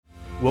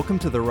Welcome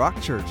to the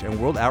Rock Church and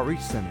World Outreach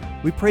Center.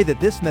 We pray that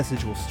this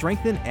message will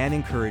strengthen and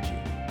encourage you.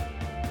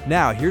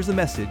 Now, here's a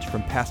message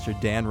from Pastor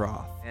Dan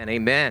Roth. And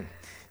amen.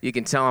 You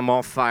can tell I'm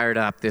all fired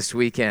up this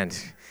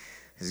weekend,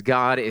 because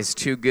God is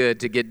too good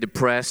to get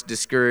depressed,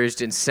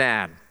 discouraged, and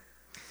sad.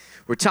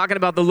 We're talking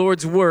about the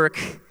Lord's work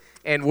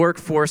and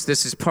workforce.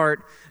 This is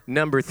part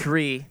number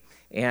 3.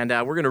 And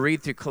we're going to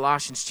read through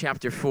Colossians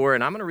chapter 4,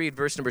 and I'm going to read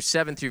verse number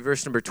 7 through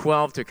verse number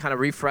 12 to kind of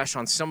refresh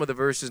on some of the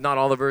verses, not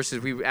all the verses.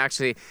 We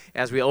actually,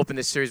 as we open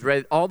this series,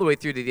 read all the way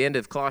through to the end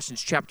of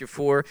Colossians chapter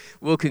 4.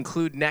 We'll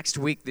conclude next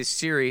week this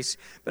series,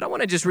 but I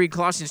want to just read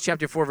Colossians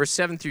chapter 4, verse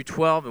 7 through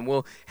 12, and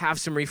we'll have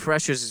some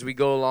refreshers as we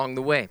go along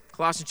the way.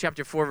 Colossians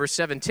chapter 4, verse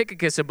 7,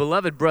 Tychicus, a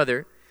beloved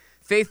brother,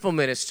 faithful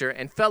minister,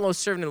 and fellow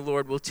servant of the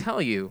Lord, will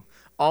tell you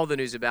all the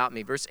news about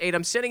me. Verse 8,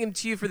 I'm sending him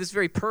to you for this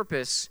very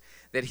purpose,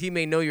 that he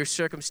may know your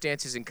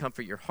circumstances and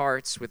comfort your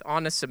hearts, with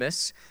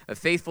Onesimus, a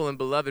faithful and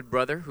beloved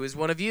brother, who is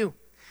one of you.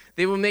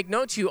 They will make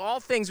known to you all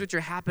things which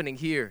are happening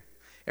here.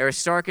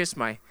 Aristarchus,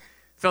 my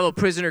fellow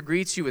prisoner,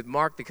 greets you, with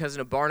Mark, the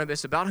cousin of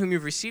Barnabas, about whom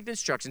you've received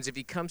instructions. If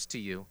he comes to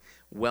you,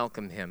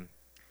 welcome him.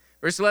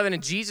 Verse 11,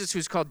 and Jesus, who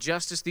is called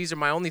Justus, these are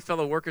my only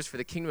fellow workers for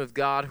the kingdom of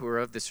God, who are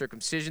of the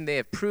circumcision. They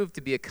have proved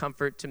to be a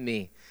comfort to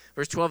me.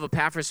 Verse 12,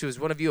 Epaphras, who is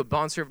one of you, a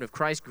bondservant of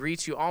Christ,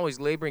 greets you, always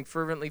laboring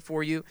fervently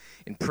for you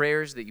in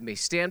prayers, that you may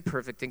stand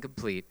perfect and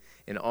complete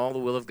in all the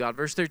will of God.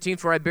 Verse 13,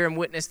 for I bear him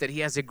witness that he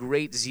has a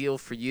great zeal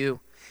for you,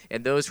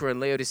 and those who are in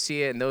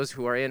Laodicea and those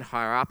who are in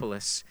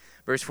Hierapolis.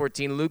 Verse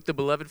 14, Luke, the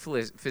beloved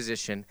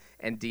physician,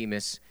 and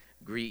Demas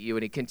greet you.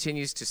 And he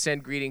continues to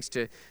send greetings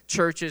to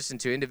churches and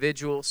to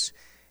individuals,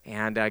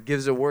 and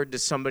gives a word to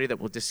somebody that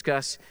we'll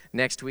discuss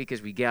next week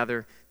as we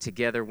gather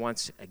together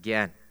once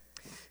again.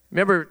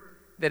 Remember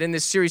that in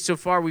this series so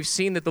far, we've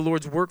seen that the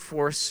Lord's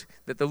workforce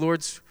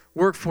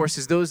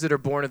is those that are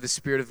born of the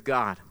Spirit of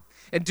God.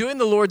 And doing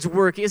the Lord's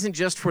work isn't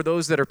just for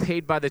those that are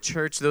paid by the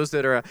church, those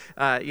that are,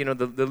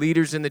 the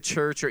leaders in the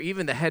church, or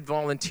even the head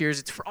volunteers.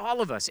 It's for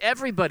all of us.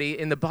 Everybody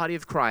in the body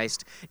of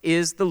Christ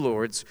is the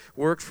Lord's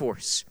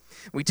workforce.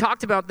 We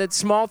talked about that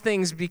small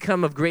things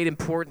become of great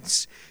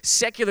importance.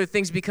 Secular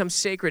things become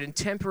sacred, and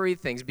temporary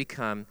things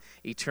become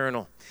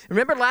eternal.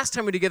 Remember last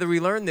time we were together, we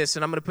learned this,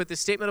 and I'm going to put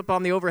this statement up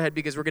on the overhead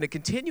because we're going to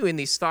continue in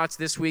these thoughts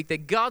this week,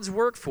 that God's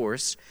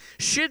workforce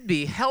should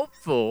be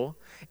helpful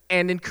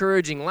and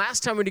encouraging.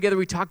 Last time we were together,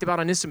 we talked about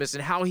Onesimus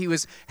and how he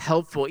was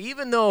helpful.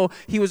 Even though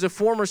he was a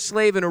former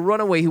slave and a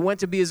runaway who went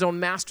to be his own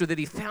master, that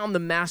he found the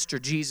master,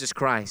 Jesus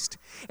Christ.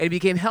 And he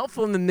became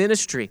helpful in the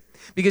ministry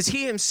because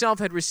he himself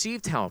had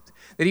received help,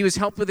 that he was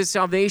helped with his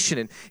salvation,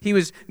 and he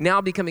was now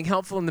becoming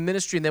helpful in the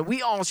ministry, and that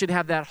we all should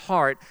have that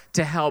heart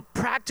to help.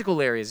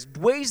 Practical areas,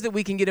 ways that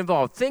we can get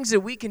involved, things that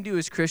we can do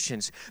as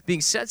Christians,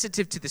 being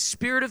sensitive to the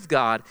Spirit of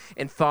God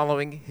and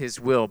following his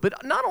will.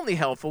 But not only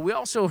helpful, we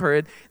also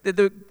heard that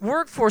the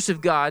workforce of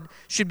God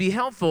should be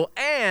helpful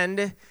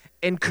and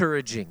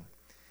encouraging.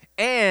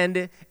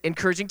 And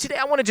encouraging. Today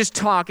I want to just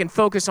talk and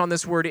focus on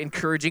this word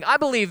encouraging. I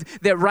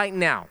believe that right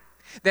now,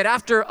 that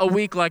after a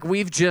week like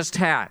we've just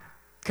had,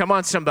 come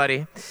on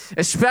somebody,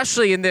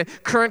 especially in the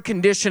current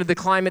condition of the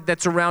climate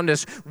that's around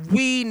us,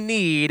 we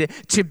need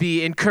to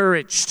be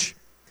encouraged.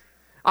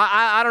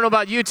 I don't know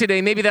about you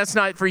today. Maybe that's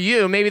not for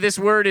you. Maybe this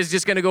word is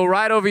just going to go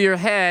right over your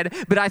head,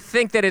 but I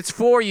think that it's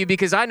for you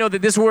because I know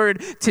that this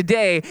word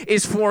today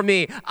is for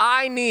me.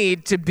 I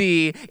need to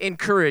be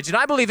encouraged. And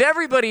I believe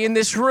everybody in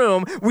this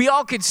room, we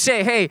all could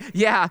say, hey,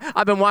 yeah,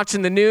 I've been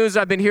watching the news.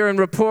 I've been hearing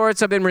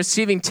reports. I've been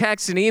receiving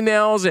texts and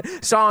emails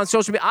and saw on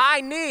social media.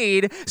 I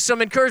need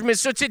some encouragement.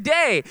 So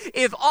today,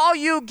 if all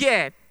you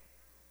get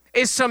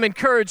is some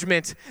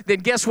encouragement, then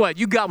guess what?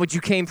 You got what you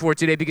came for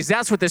today, because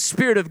that's what the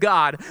Spirit of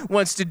God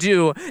wants to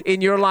do in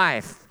your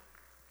life.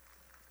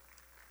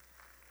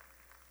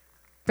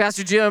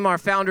 Pastor Jim, our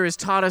founder, has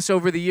taught us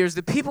over the years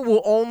that people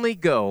will only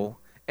go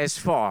as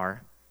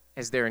far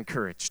as they're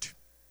encouraged.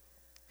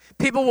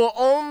 People will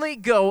only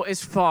go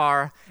as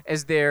far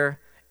as they're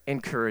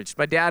encouraged.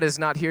 My dad is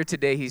not here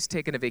today. He's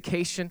taking a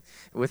vacation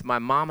with my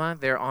mama.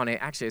 They're on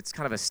actually it's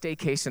kind of a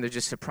staycation. They're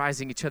just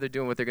surprising each other,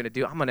 doing what they're going to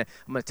do. I'm gonna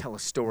tell a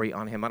story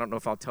on him. I don't know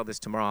if I'll tell this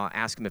tomorrow. I'll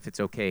ask him if it's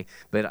okay,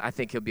 but I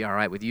think he'll be all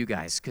right with you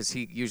guys because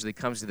he usually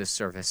comes to this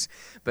service.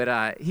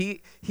 But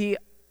he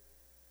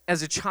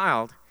as a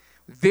child,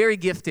 very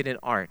gifted in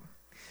art,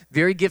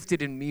 very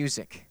gifted in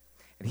music,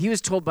 and he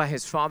was told by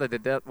his father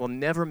that will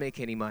never make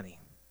any money.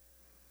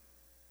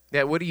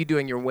 That what are you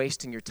doing? You're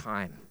wasting your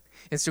time.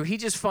 And so he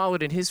just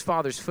followed in his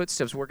father's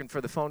footsteps, working for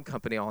the phone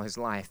company all his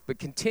life, but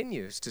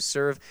continues to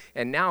serve.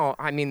 And now,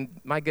 I mean,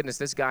 my goodness,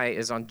 this guy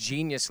is on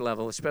genius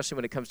level, especially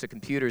when it comes to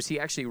computers. He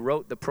actually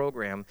wrote the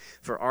program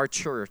for our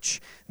church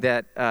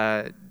that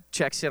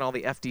checks in all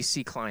the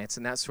FDC clients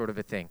and that sort of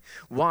a thing.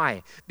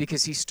 Why?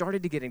 Because he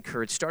started to get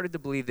encouraged, started to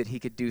believe that he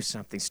could do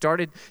something,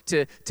 started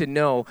to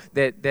know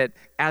that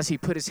as he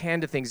put his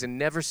hand to things and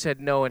never said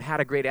no and had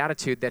a great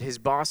attitude, that his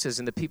bosses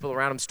and the people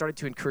around him started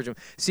to encourage him.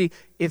 See,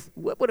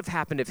 what would have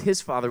happened if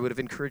his father would have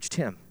encouraged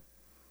him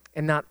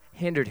and not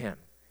hindered him?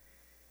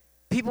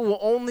 People will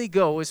only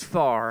go as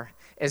far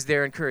as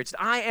they're encouraged.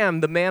 I am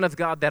the man of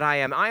God that I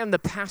am. I am the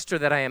pastor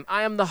that I am.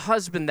 I am the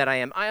husband that I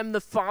am. I am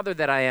the father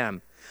that I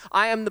am.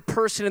 I am the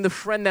person and the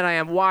friend that I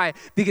am. Why?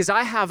 Because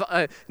I have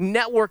a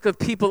network of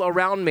people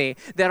around me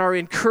that are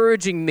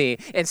encouraging me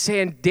and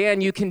saying,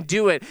 Dan, you can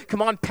do it.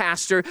 Come on,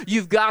 pastor,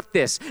 you've got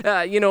this.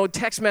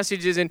 Text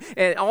messages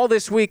and all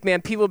this week,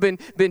 man, people have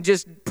been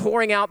just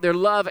pouring out their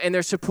love and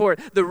their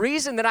support. The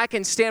reason that I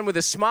can stand with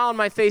a smile on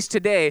my face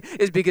today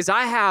is because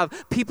I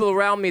have people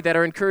around me that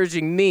are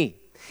encouraging me.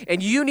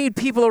 And you need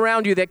people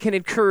around you that can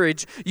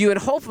encourage you. And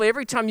hopefully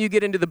every time you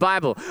get into the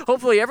Bible,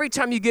 hopefully every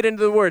time you get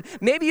into the Word,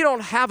 maybe you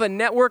don't have a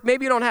network,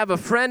 maybe you don't have a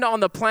friend on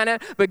the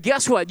planet, but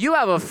guess what? You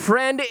have a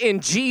friend in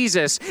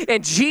Jesus.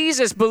 And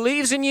Jesus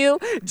believes in you.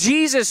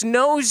 Jesus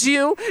knows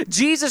you.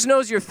 Jesus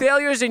knows your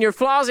failures and your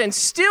flaws and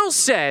still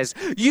says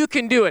you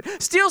can do it.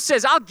 Still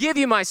says, I'll give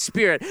you my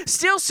Spirit.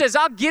 Still says,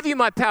 I'll give you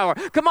my power.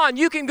 Come on,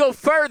 you can go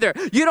further.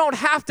 You don't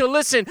have to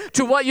listen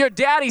to what your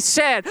daddy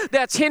said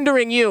that's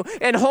hindering you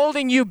and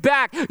holding you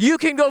back. You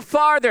can go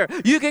farther.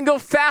 You can go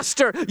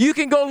faster. You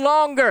can go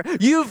longer.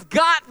 You've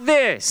got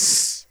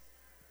this.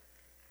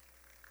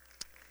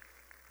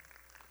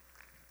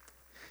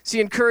 See,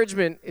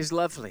 encouragement is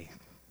lovely.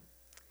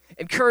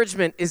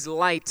 Encouragement is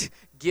light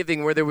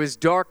giving where there was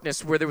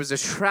darkness, where there was a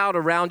shroud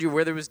around you,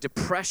 where there was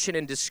depression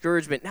and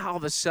discouragement. Now all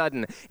of a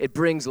sudden, it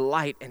brings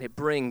light and it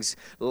brings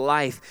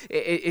life.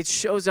 It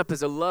shows up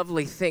as a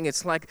lovely thing.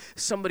 It's like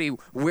somebody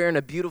wearing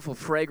a beautiful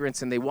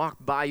fragrance and they walk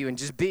by you and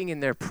just being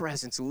in their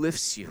presence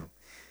lifts you.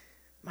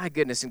 My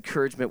goodness,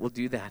 encouragement will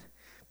do that.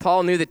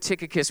 Paul knew that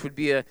Tychicus would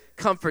be a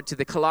comfort to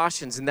the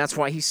Colossians, and that's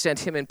why he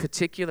sent him in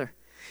particular.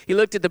 He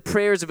looked at the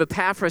prayers of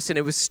Epaphras, and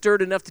it was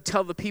stirred enough to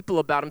tell the people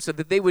about him so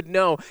that they would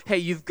know, hey,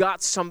 you've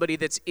got somebody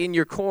that's in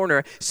your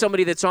corner,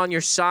 somebody that's on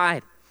your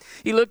side.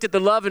 He looked at the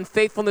love and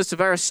faithfulness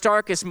of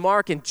Aristarchus,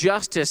 Mark, and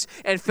Justus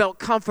and felt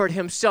comfort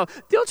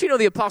himself. Don't you know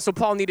the Apostle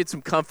Paul needed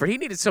some comfort? He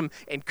needed some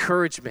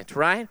encouragement,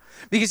 right?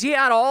 Because he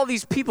had all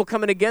these people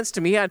coming against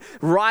him. He had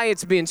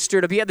riots being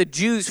stirred up. He had the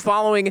Jews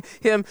following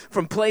him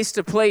from place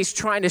to place,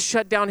 trying to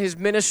shut down his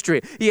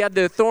ministry. He had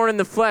the thorn in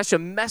the flesh, a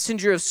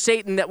messenger of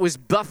Satan that was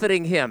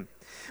buffeting him.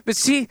 But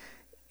see,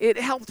 it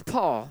helped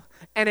Paul,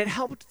 and it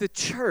helped the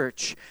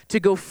church to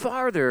go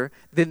farther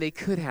than they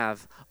could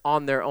have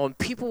on their own.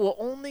 People will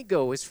only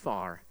go as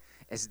far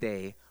as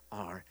they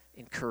are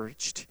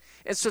encouraged.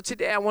 And so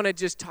today I want to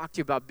just talk to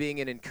you about being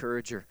an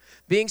encourager,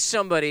 being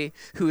somebody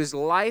who is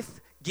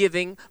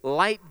life-giving,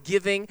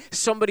 light-giving,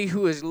 somebody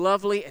who is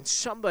lovely, and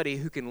somebody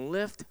who can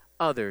lift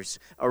others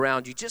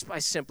around you just by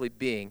simply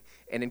being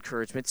an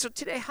encouragement. So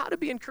today, how to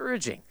be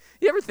encouraging.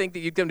 You ever think that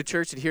you'd come to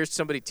church and hear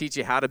somebody teach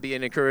you how to be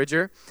an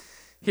encourager?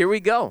 Here we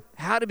go.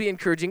 How to be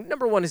encouraging.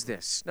 Number one is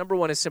this. Number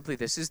one is simply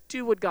this, is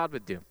do what God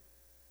would do.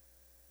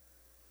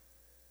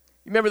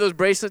 You remember those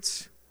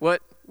bracelets?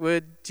 What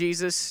would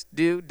Jesus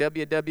do?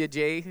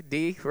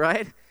 WWJD,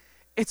 right?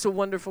 It's a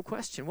wonderful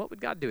question. What would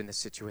God do in this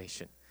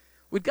situation?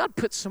 Would God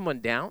put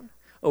someone down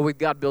or would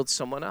God build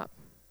someone up?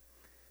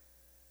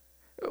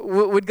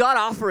 Would God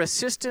offer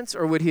assistance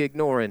or would he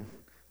ignore and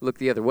look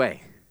the other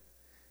way?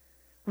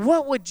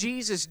 What would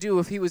Jesus do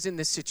if he was in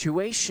this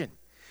situation?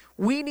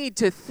 We need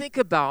to think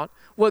about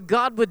what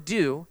God would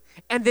do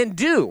and then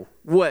do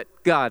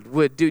what God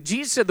would do.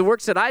 Jesus said, the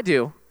works that I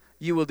do,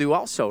 you will do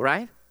also,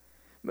 right?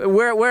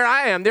 Where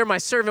I am, there my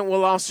servant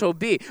will also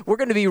be. We're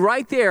going to be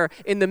right there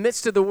in the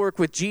midst of the work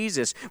with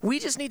Jesus. We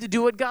just need to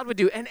do what God would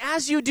do. And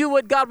as you do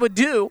what God would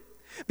do,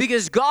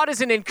 because God is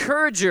an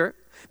encourager,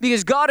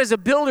 because God is a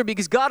builder,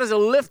 because God is a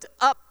lift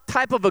up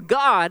type of a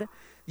God,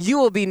 you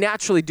will be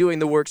naturally doing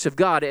the works of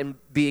God and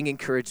being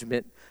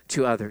encouragement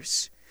to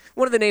others.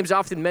 One of the names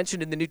often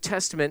mentioned in the New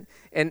Testament,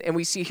 and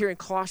we see here in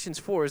Colossians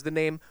 4, is the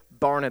name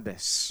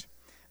Barnabas.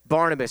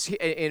 Barnabas.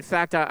 In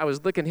fact, I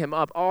was looking him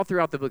up all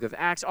throughout the book of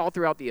Acts, all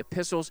throughout the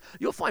epistles.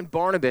 You'll find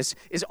Barnabas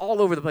is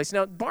all over the place.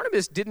 Now,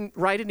 Barnabas didn't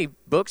write any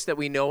books that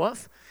we know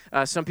of.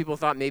 Some people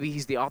thought maybe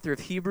he's the author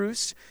of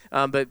Hebrews,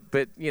 but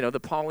you know,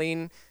 the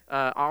Pauline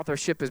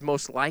authorship is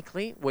most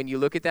likely. When you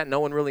look at that, no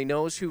one really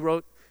knows who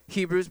wrote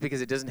Hebrews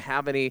because it doesn't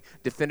have any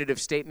definitive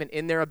statement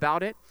in there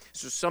about it.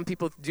 So some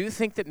people do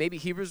think that maybe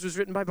Hebrews was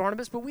written by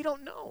Barnabas, but we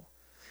don't know.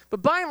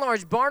 But by and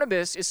large,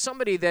 Barnabas is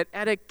somebody that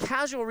at a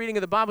casual reading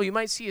of the Bible, you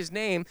might see his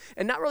name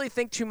and not really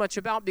think too much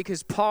about,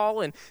 because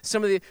Paul and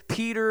some of the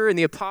Peter and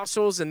the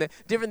apostles and the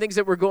different things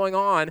that were going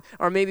on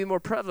are maybe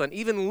more prevalent.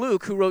 Even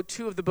Luke, who wrote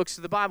 2 of the books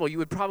of the Bible, you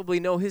would probably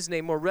know his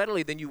name more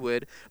readily than you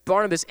would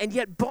Barnabas. And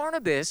yet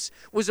Barnabas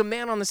was a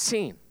man on the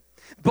scene.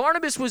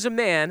 Barnabas was a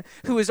man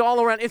who was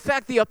all around. In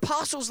fact, the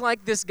apostles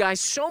liked this guy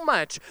so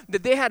much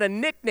that they had a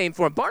nickname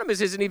for him.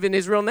 Barnabas isn't even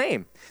his real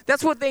name.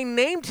 That's what they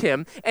named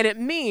him, and it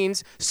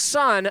means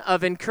son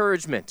of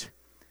encouragement.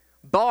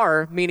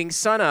 Bar meaning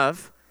son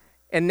of,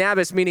 and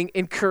Nabas meaning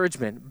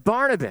encouragement.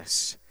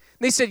 Barnabas.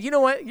 They said, you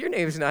know what? Your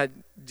name is not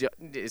Joe.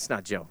 It's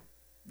not Joe.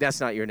 That's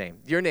not your name.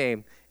 Your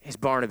name is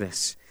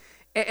Barnabas.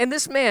 And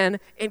this man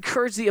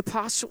encouraged the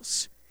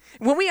apostles.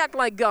 When we act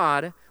like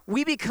God,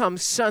 we become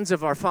sons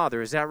of our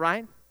Father. Is that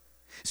right?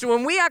 So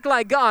when we act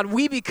like God,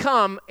 we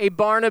become a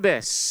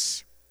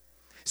Barnabas.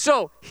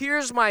 So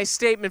here's my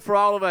statement for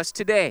all of us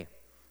today.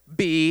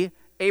 Be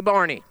a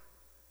Barney.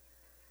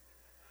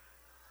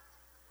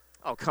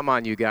 Oh, come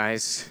on, you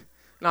guys.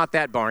 Not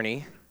that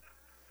Barney.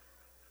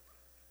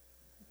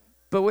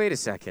 But wait a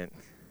second.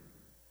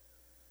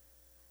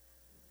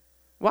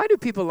 Why do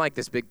people like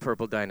this big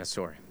purple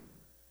dinosaur?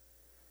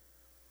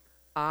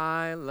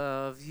 I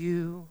love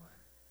you.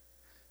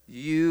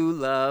 You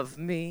love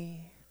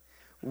me.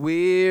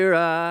 We're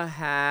a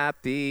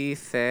happy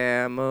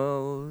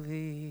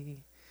family.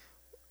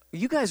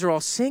 You guys are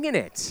all singing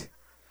it.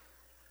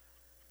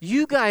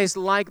 You guys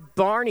like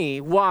Barney.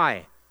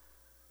 Why?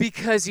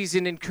 Because he's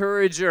an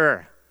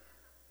encourager.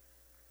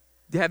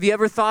 Have you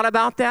ever thought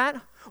about that?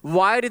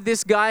 Why did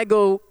this guy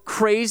go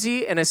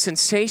crazy and a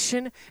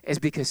sensation? Is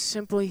because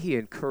simply he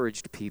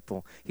encouraged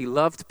people. He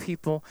loved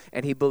people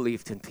and he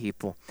believed in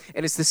people.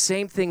 And it's the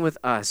same thing with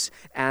us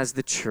as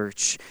the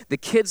church. The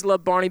kids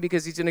love Barney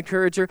because he's an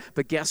encourager,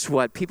 but guess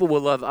what? People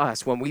will love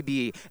us when we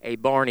be a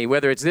Barney,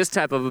 whether it's this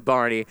type of a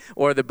Barney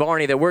or the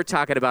Barney that we're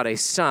talking about, a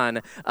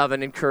son of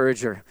an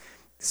encourager.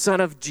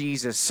 Son of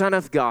Jesus, son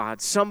of God,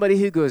 somebody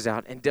who goes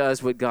out and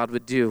does what God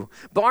would do.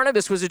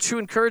 Barnabas was a true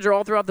encourager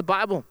all throughout the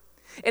Bible.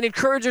 And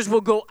encouragers will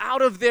go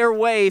out of their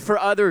way for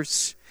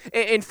others.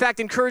 In fact,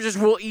 encouragers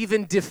will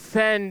even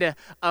defend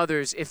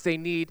others if they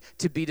need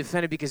to be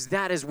defended, because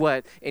that is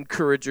what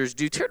encouragers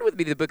do. Turn with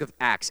me to the book of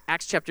Acts,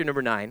 Acts chapter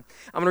number 9.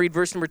 I'm going to read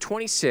verse number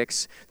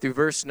 26 through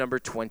verse number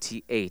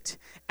 28.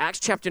 Acts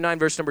chapter 9,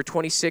 verse number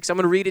 26. I'm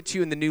going to read it to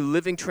you in the New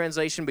Living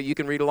Translation, but you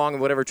can read along in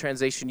whatever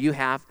translation you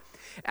have.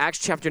 Acts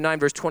chapter 9,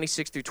 verse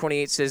 26 through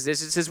 28 says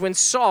this. It says, when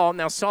Saul,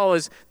 now Saul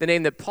is the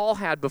name that Paul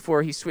had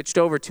before he switched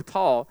over to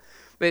Paul,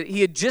 but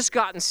he had just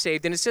gotten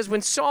saved. And it says,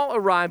 when Saul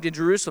arrived in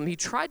Jerusalem, he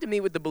tried to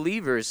meet with the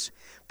believers,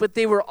 but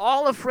they were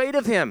all afraid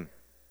of him.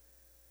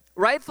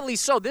 Rightfully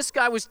so. This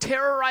guy was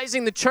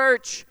terrorizing the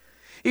church.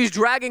 He was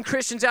dragging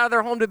Christians out of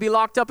their home to be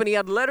locked up, and he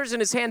had letters in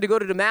his hand to go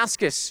to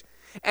Damascus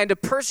and to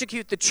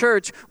persecute the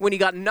church when he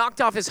got knocked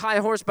off his high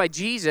horse by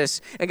Jesus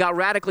and got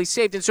radically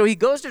saved. And so he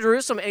goes to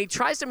Jerusalem, and he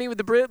tries to meet with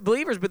the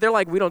believers, but they're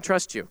like, we don't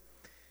trust you.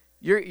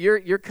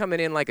 You're coming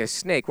in like a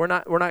snake. We're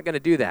not going to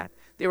do that.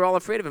 They were all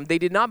afraid of him. They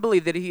did not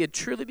believe that he had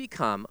truly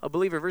become a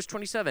believer. Verse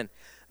 27.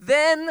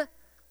 Then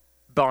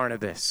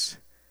Barnabas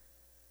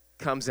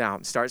comes out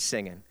and starts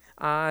singing,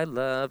 I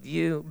love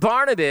you.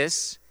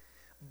 Barnabas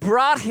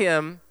brought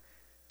him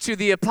to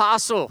the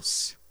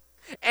apostles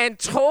and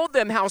told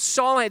them how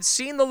Saul had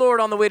seen the Lord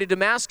on the way to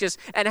Damascus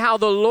and how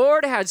the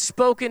Lord had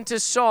spoken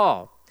to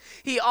Saul.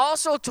 He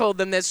also told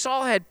them that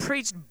Saul had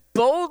preached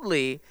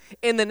boldly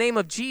in the name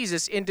of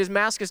Jesus in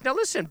Damascus. Now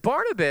listen,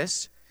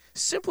 Barnabas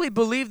simply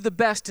believed the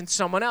best in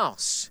someone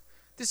else.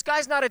 This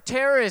guy's not a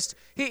terrorist.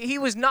 He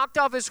was knocked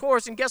off his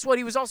horse, and guess what?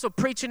 He was also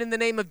preaching in the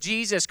name of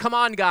Jesus. Come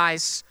on,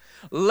 guys.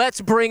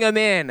 Let's bring him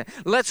in.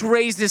 Let's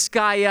raise this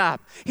guy up.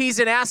 He's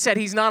an asset.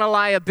 He's not a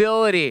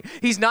liability.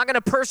 He's not going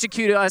to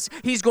persecute us.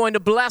 He's going to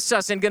bless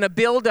us and going to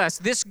build us.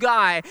 This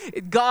guy,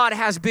 God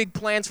has big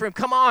plans for him.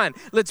 Come on,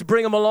 let's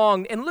bring him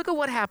along. And look at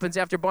what happens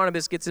after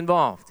Barnabas gets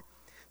involved.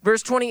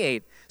 Verse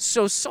 28,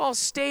 so Saul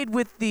stayed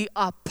with the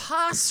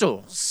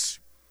apostles.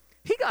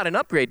 He got an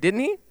upgrade,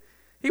 didn't he?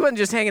 He wasn't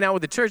just hanging out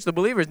with the church, the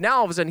believers. Now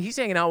all of a sudden he's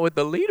hanging out with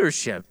the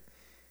leadership.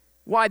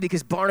 Why?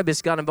 Because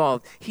Barnabas got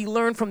involved. He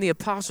learned from the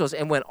apostles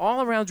and went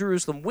all around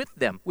Jerusalem with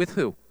them. With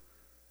who?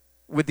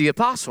 With the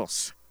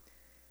apostles.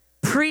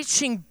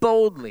 Preaching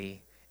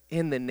boldly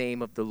in the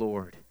name of the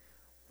Lord.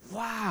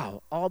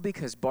 Wow, all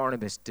because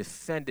Barnabas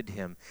defended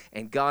him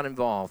and got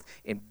involved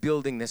in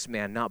building this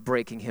man, not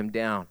breaking him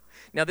down.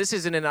 Now, this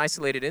isn't an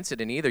isolated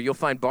incident either. You'll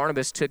find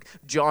Barnabas took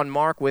John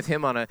Mark with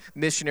him on a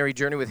missionary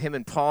journey with him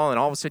and Paul, and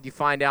all of a sudden you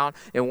find out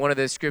in one of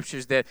the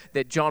scriptures that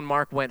John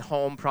Mark went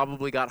home,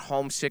 probably got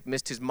homesick,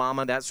 missed his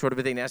mama, that sort of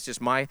a thing. That's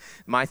just my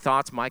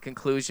thoughts, my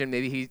conclusion.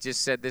 Maybe he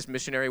just said, this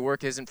missionary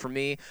work isn't for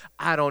me.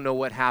 I don't know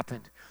what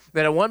happened.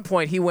 But at one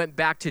point, he went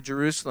back to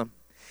Jerusalem.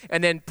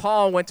 And then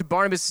Paul went to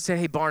Barnabas and said,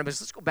 hey, Barnabas,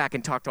 let's go back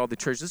and talk to all the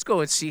church. Let's go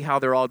and see how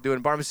they're all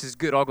doing. Barnabas says,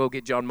 good, I'll go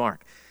get John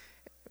Mark.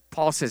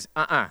 Paul says,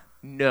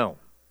 no.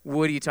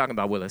 What are you talking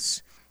about,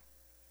 Willis?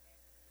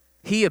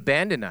 He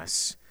abandoned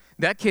us.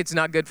 That kid's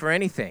not good for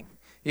anything,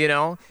 you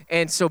know?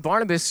 And so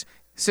Barnabas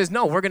says,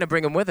 no, we're going to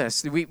bring him with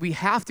us. We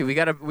have to.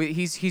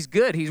 He's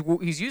good.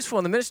 He's useful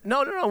in the ministry.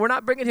 No, we're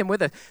not bringing him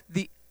with us.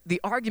 The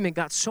argument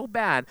got so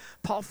bad,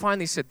 Paul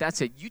finally said,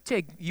 that's it.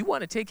 You want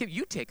to take him?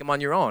 You take him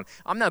on your own.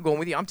 I'm not going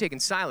with you. I'm taking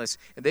Silas.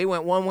 And they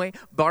went one way.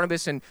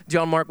 Barnabas and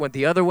John Mark went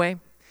the other way.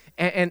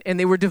 And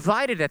they were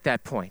divided at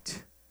that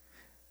point.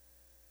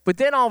 But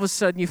then all of a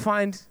sudden you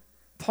find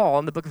Paul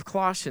in the book of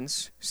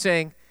Colossians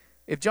saying,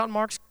 if John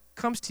Mark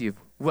comes to you,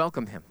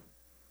 welcome him.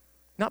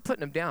 Not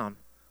putting him down.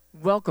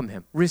 Welcome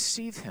him.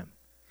 Receive him.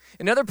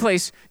 Another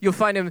place you'll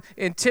find him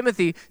in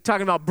Timothy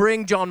talking about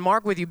bring John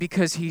Mark with you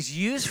because he's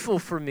useful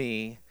for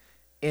me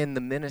in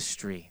the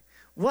ministry.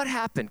 What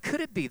happened?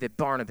 Could it be that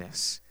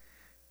Barnabas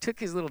took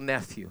his little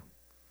nephew,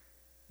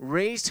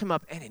 raised him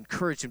up, and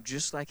encouraged him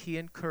just like he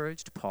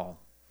encouraged Paul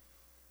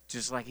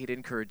just like he'd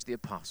encouraged the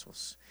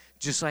apostles,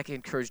 just like he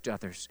encouraged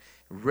others.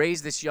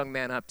 Raised this young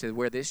man up to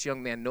where this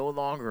young man no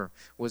longer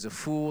was a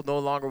fool, no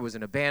longer was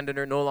an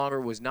abandoner, no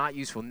longer was not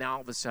useful. Now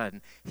all of a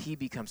sudden, he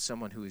becomes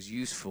someone who is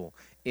useful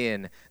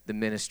in the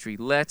ministry.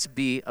 Let's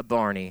be a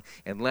Barney,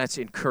 and let's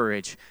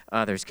encourage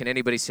others. Can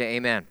anybody say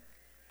amen?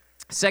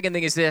 Second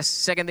thing is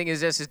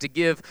to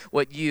give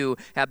what you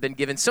have been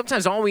given.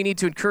 Sometimes all we need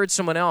to encourage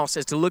someone else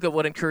is to look at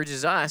what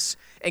encourages us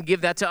and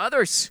give that to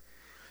others.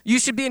 You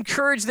should be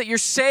encouraged that you're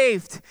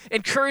saved,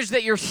 encouraged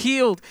that you're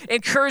healed,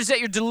 encouraged that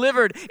you're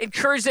delivered,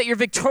 encouraged that you're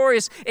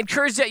victorious,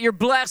 encouraged that you're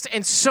blessed,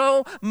 and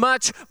so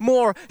much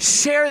more.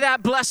 Share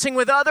that blessing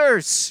with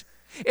others.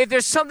 If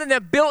there's something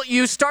that built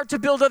you, start to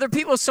build other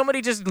people.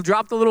 Somebody just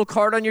dropped a little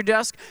card on your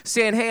desk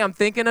saying, hey, I'm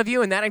thinking of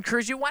you, and that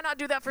encouraged you. Why not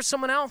do that for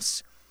someone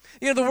else?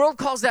 You know, the world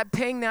calls that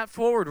paying that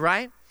forward,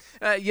 right?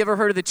 You ever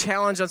heard of the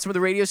challenge on some of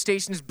the radio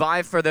stations?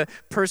 Buy for the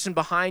person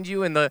behind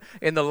you in the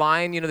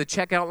line, the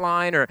checkout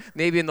line, or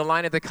maybe in the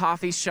line at the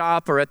coffee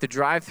shop or at the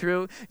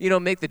drive-thru.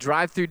 Make the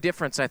drive-thru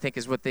difference, I think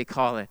is what they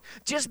call it.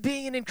 Just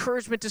being an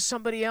encouragement to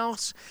somebody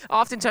else.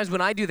 Oftentimes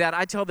when I do that,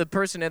 I tell the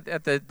person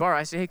at the bar,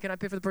 I say, hey, can I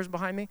pay for the person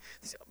behind me?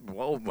 They say,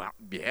 well,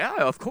 yeah,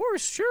 of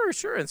course,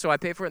 sure. And so I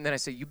pay for it, and then I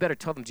say, you better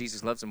tell them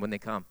Jesus loves them when they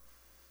come.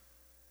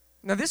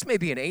 Now, this may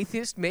be an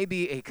atheist,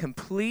 maybe a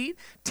complete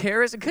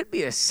terrorist. It could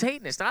be a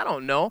Satanist. I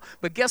don't know.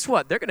 But guess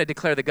what? They're going to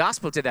declare the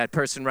gospel to that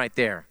person right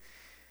there.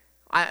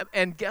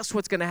 And guess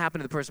what's going to happen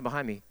to the person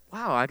behind me?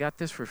 Wow, I got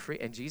this for free,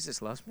 and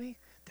Jesus loves me?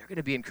 They're going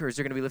to be encouraged.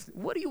 They're going to be lifted.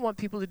 What do you want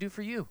people to do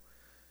for you?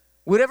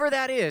 Whatever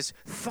that is,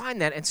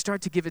 find that and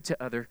start to give it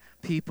to other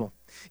people.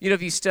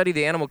 If you study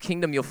the animal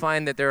kingdom, you'll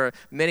find that there are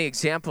many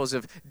examples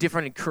of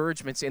different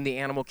encouragements in the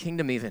animal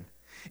kingdom even.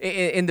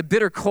 In the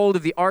bitter cold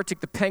of the Arctic,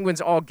 the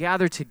penguins all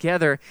gather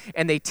together,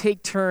 and they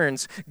take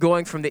turns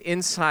going from the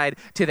inside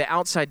to the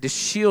outside to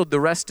shield the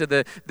rest of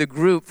the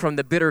group from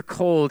the bitter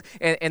cold.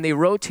 And they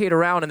rotate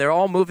around, and they're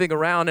all moving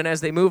around. And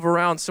as they move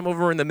around, some of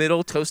them are in the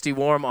middle, toasty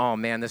warm. Oh,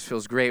 man, this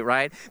feels great,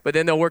 right? But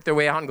then they'll work their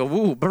way out and go,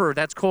 ooh, brr,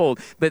 that's cold.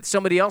 But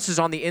somebody else is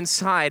on the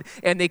inside,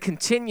 and they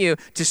continue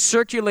to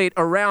circulate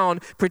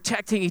around,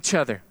 protecting each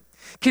other.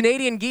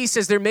 Canadian geese,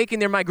 as they're making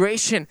their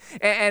migration,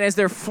 and as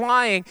they're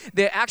flying,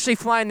 they actually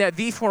fly in that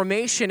V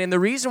formation. And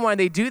the reason why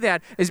they do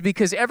that is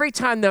because every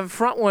time the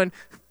front one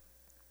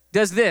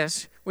does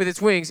this with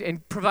its wings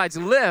and provides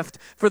lift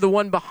for the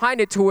one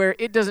behind it to where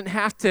it doesn't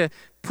have to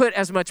put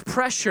as much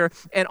pressure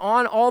and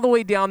on all the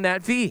way down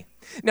that V.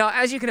 Now,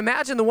 as you can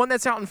imagine, the one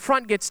that's out in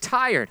front gets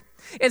tired.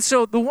 And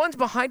so the ones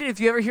behind it, if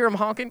you ever hear them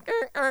honking,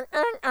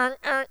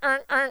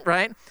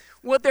 right?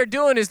 What they're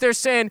doing is they're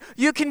saying,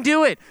 you can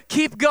do it.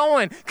 Keep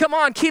going. Come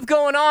on, keep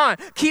going on.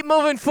 Keep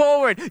moving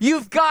forward.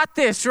 You've got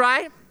this,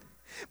 right?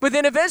 But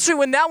then eventually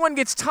when that one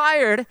gets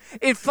tired,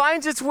 it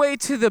finds its way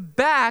to the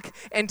back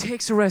and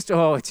takes a rest.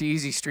 Oh, it's an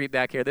easy street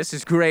back here. This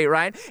is great,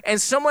 right? And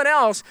someone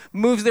else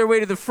moves their way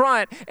to the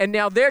front, and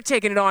now they're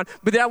taking it on.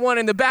 But that one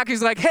in the back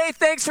is like, hey,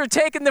 thanks for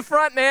taking the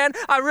front, man.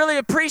 I really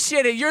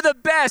appreciate it. You're the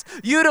best.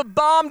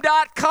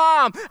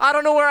 YouTubebomb.com. I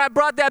don't know where I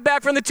brought that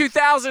back from the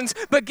 2000s,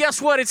 but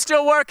guess what? It's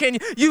still working.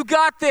 You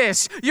got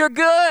this. You're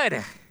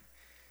good.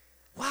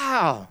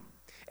 Wow.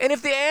 And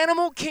if the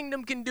animal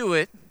kingdom can do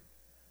it,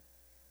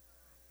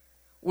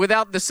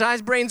 without the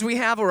size brains we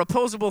have or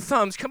opposable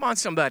thumbs, come on,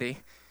 somebody.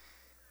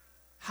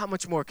 How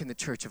much more can the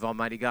church of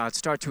Almighty God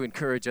start to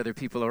encourage other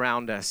people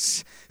around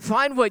us?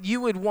 Find what you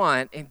would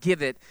want and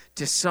give it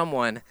to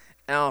someone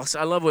else.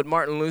 I love what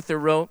Martin Luther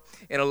wrote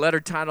in a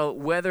letter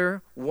titled,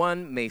 Whether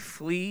One May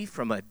Flee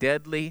from a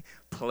Deadly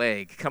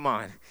Plague. Come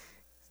on.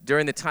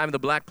 During the time of the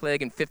Black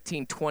Plague in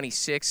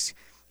 1526,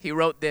 he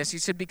wrote this. He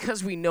said,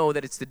 because we know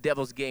that it's the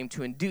devil's game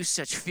to induce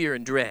such fear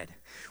and dread,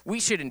 we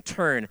should in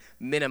turn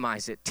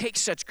minimize it. Take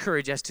such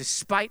courage as to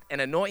spite and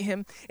annoy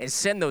him and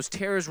send those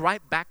terrors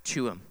right back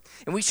to him.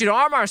 And we should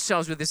arm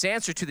ourselves with this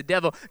answer to the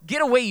devil.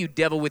 Get away, you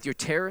devil, with your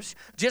terrors.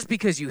 Just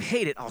because you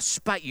hate it, I'll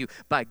spite you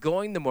by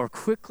going the more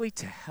quickly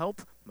to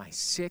help my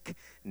sick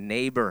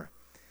neighbor.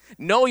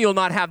 No, you'll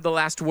not have the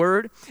last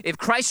word. If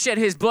Christ shed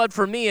his blood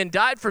for me and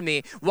died for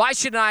me, why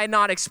should I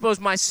not expose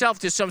myself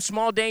to some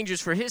small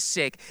dangers for his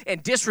sake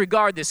and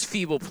disregard this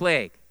feeble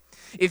plague?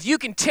 If you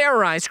can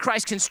terrorize,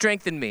 Christ can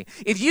strengthen me.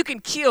 If you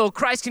can kill,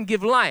 Christ can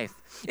give life.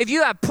 If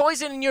you have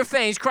poison in your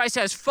veins, Christ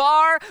has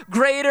far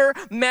greater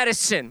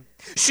medicine.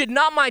 Should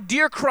not my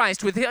dear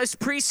Christ, with his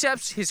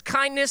precepts, his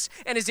kindness,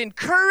 and his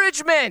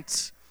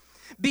encouragement,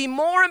 be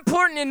more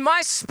important in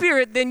my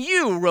spirit than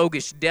you,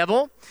 roguish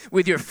devil,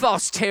 with your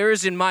false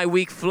terrors in my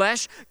weak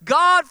flesh?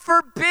 God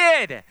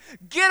forbid.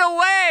 Get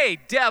away,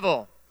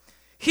 devil.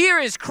 Here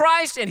is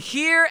Christ, and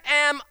here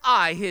am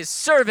I, his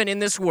servant in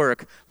this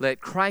work.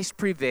 Let Christ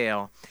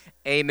prevail.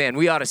 Amen.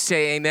 We ought to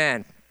say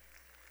amen.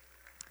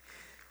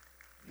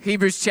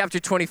 Hebrews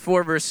chapter 10,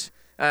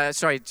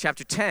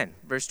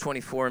 verse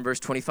 24 and verse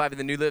 25 in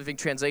the New Living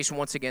Translation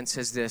once again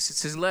says this. It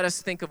says, let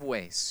us think of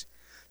ways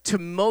to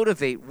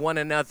motivate one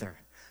another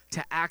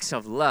to acts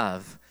of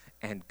love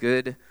and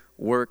good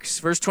works.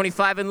 Verse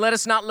 25, and let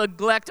us not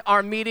neglect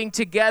our meeting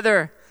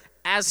together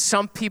as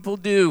some people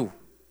do.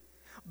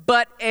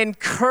 but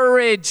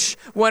encourage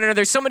one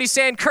another. Somebody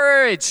say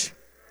encourage.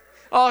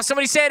 Oh,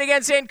 somebody say it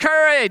again, say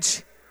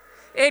encourage.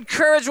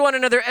 Encourage one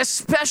another,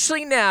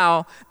 especially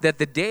now that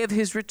the day of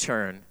his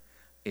return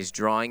is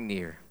drawing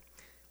near.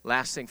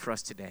 Last thing for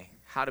us today,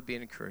 how to be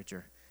an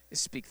encourager, is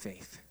speak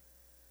faith.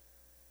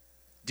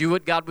 Do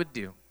what God would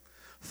do.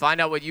 Find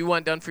out what you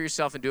want done for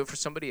yourself and do it for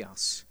somebody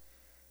else.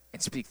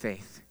 And speak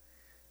faith.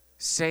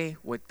 Say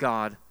what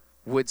God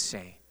would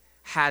say,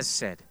 has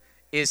said,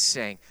 is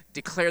saying.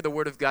 Declare the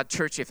word of God,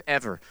 church, if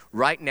ever,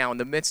 right now in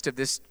the midst of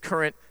this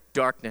current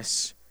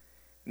darkness,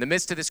 in the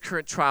midst of this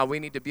current trial, we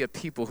need to be a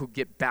people who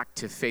get back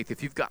to faith.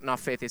 If you've gotten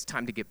off faith, it's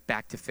time to get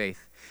back to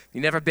faith. If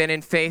you've never been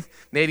in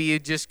faith, maybe you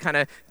just kind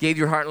of gave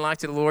your heart and life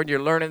to the Lord, and you're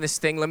learning this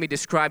thing. Let me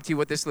describe to you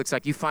what this looks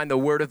like. You find the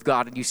word of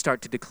God, and you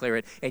start to declare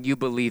it, and you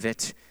believe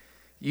it.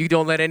 You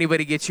don't let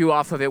anybody get you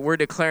off of it. We're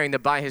declaring that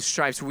by his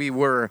stripes we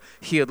were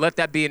healed. Let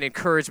that be an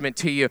encouragement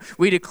to you.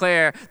 We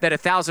declare that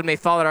 1,000 may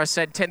fall at our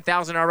side,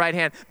 10,000 at our right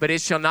hand, but it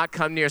shall not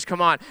come near us.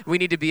 Come on. We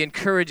need to be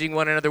encouraging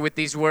one another with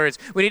these words.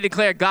 We need to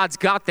declare God's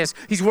got this.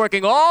 He's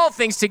working all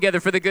things together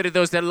for the good of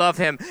those that love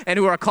him and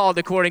who are called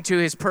according to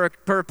his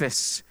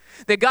purpose.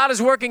 That God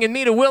is working in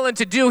me to will and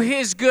to do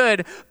his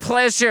good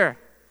pleasure.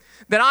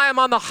 That I am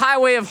on the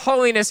highway of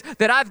holiness,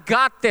 that I've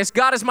got this.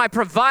 God is my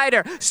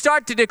provider.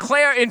 Start to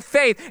declare in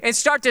faith and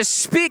start to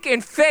speak in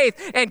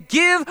faith and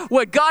give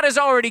what God has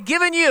already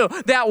given you,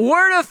 that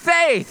word of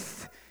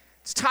faith.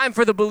 It's time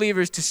for the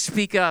believers to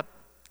speak up.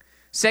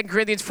 2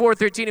 Corinthians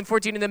 4:13 and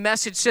 14 in the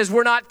Message says,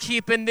 we're not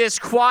keeping this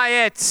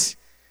quiet.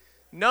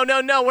 No,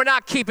 we're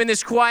not keeping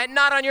this quiet,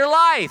 not on your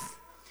life.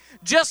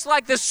 Just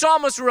like the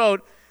psalmist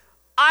wrote,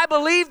 I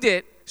believed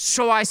it,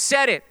 so I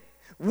said it.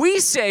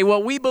 We say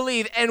what we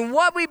believe, and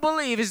what we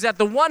believe is that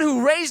the one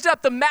who raised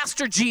up the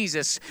Master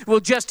Jesus will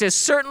just as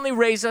certainly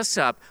raise us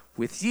up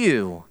with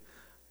you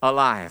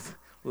alive.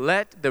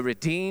 Let the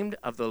redeemed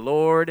of the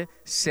Lord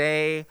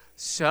say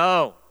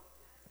so.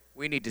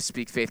 We need to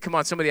speak faith. Come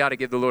on, somebody ought to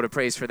give the Lord a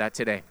praise for that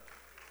today.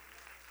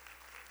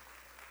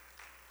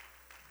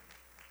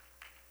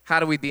 How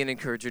do we be an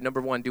encourager?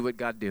 Number one, do what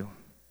God do.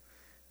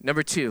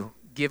 Number two,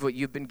 give what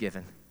you've been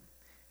given.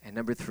 And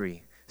number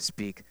three,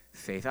 speak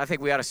faith. I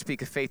think we ought to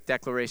speak a faith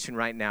declaration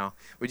right now.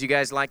 Would you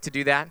guys like to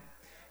do that?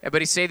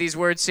 Everybody say these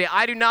words. Say,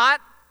 I do not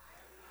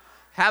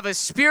have a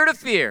spirit of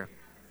fear,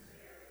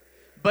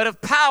 but of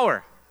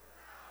power,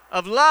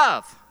 of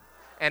love,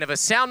 and of a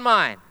sound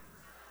mind.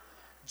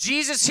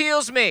 Jesus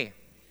heals me,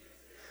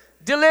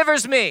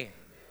 delivers me,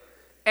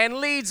 and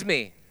leads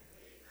me.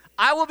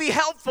 I will be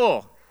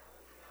helpful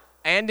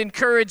and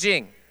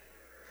encouraging.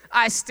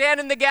 I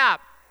stand in the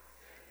gap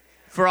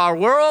for our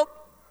world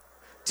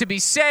to be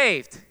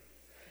saved,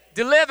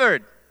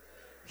 delivered,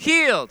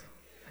 healed,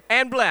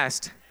 and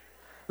blessed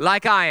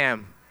like I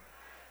am.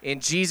 In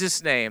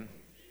Jesus' name,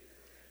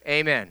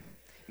 amen.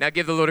 Now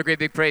give the Lord a great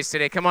big praise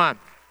today. Come on.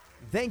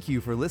 Thank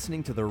you for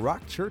listening to the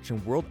Rock Church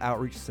and World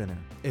Outreach Center.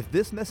 If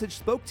this message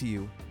spoke to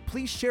you,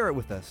 please share it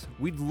with us.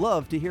 We'd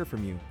love to hear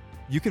from you.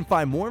 You can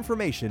find more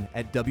information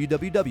at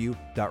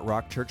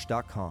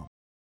www.rockchurch.com.